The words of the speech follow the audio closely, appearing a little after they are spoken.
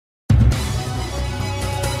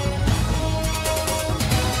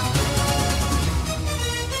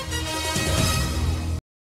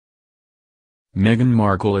Meghan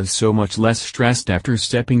Markle is so much less stressed after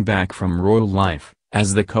stepping back from royal life,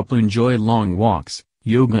 as the couple enjoy long walks,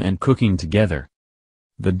 yoga and cooking together.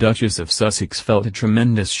 The Duchess of Sussex felt a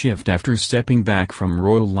tremendous shift after stepping back from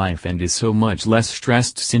royal life and is so much less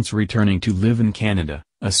stressed since returning to live in Canada,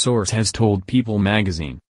 a source has told People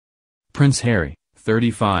magazine. Prince Harry,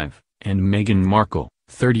 35, and Meghan Markle,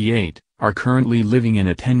 38, are currently living in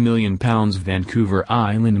a £10 million Vancouver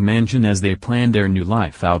Island mansion as they plan their new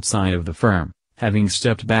life outside of the firm, having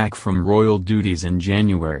stepped back from royal duties in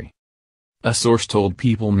January. A source told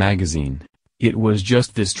People magazine, "It was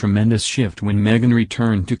just this tremendous shift when Meghan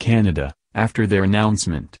returned to Canada, after their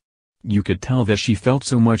announcement. You could tell that she felt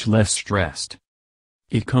so much less stressed.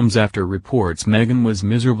 It comes after reports Meghan was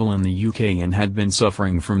miserable in the UK and had been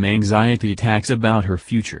suffering from anxiety attacks about her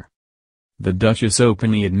future." The Duchess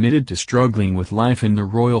openly admitted to struggling with life in the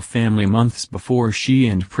royal family months before she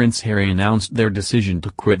and Prince Harry announced their decision to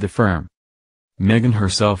quit the firm. Meghan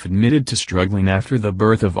herself admitted to struggling after the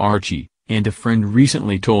birth of Archie, and a friend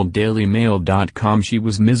recently told DailyMail.com she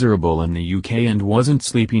was miserable in the UK and wasn't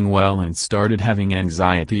sleeping well and started having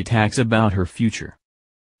anxiety attacks about her future.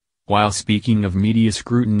 While speaking of media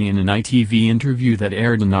scrutiny in an ITV interview that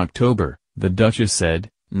aired in October, the Duchess said,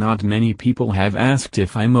 "Not many people have asked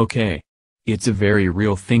if I'm okay. It's a very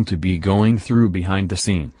real thing to be going through behind the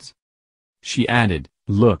scenes." She added,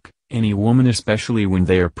 "Look, any woman, especially when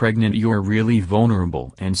they are pregnant, you're really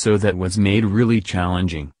vulnerable, and so that was made really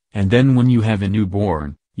challenging, and then when you have a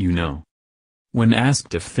newborn, you know." When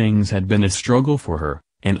asked if things had been a struggle for her,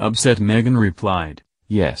 an upset Meghan replied,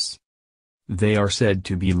 "Yes. They are said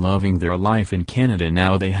to be loving their life in Canada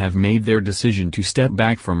now they have made their decision to step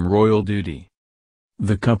back from royal duty."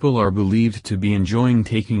 The couple are believed to be enjoying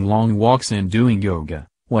taking long walks and doing yoga,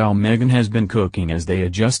 while Meghan has been cooking as they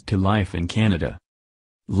adjust to life in Canada.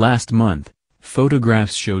 Last month,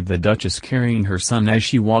 photographs showed the Duchess carrying her son as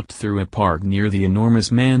she walked through a park near the enormous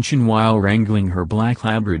mansion while wrangling her black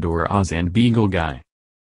Labrador Oz and Beagle Guy.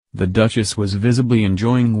 The Duchess was visibly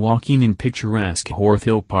enjoying walking in picturesque Horth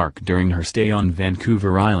Hill Park during her stay on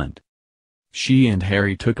Vancouver Island. She and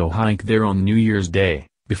Harry took a hike there on New Year's Day,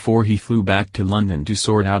 before he flew back to London to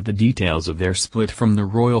sort out the details of their split from the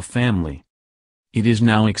royal family. It is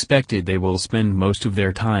now expected they will spend most of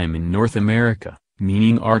their time in North America,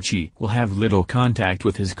 meaning Archie will have little contact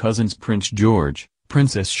with his cousins Prince George,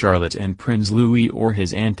 Princess Charlotte and Prince Louis or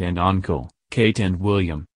his aunt and uncle, Kate and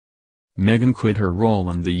William. Meghan quit her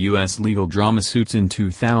role in the U.S. legal drama Suits in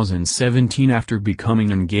 2017 after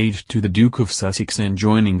becoming engaged to the Duke of Sussex and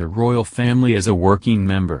joining the royal family as a working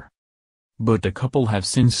member. But the couple have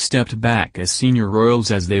since stepped back as senior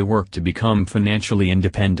royals as they work to become financially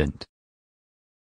independent.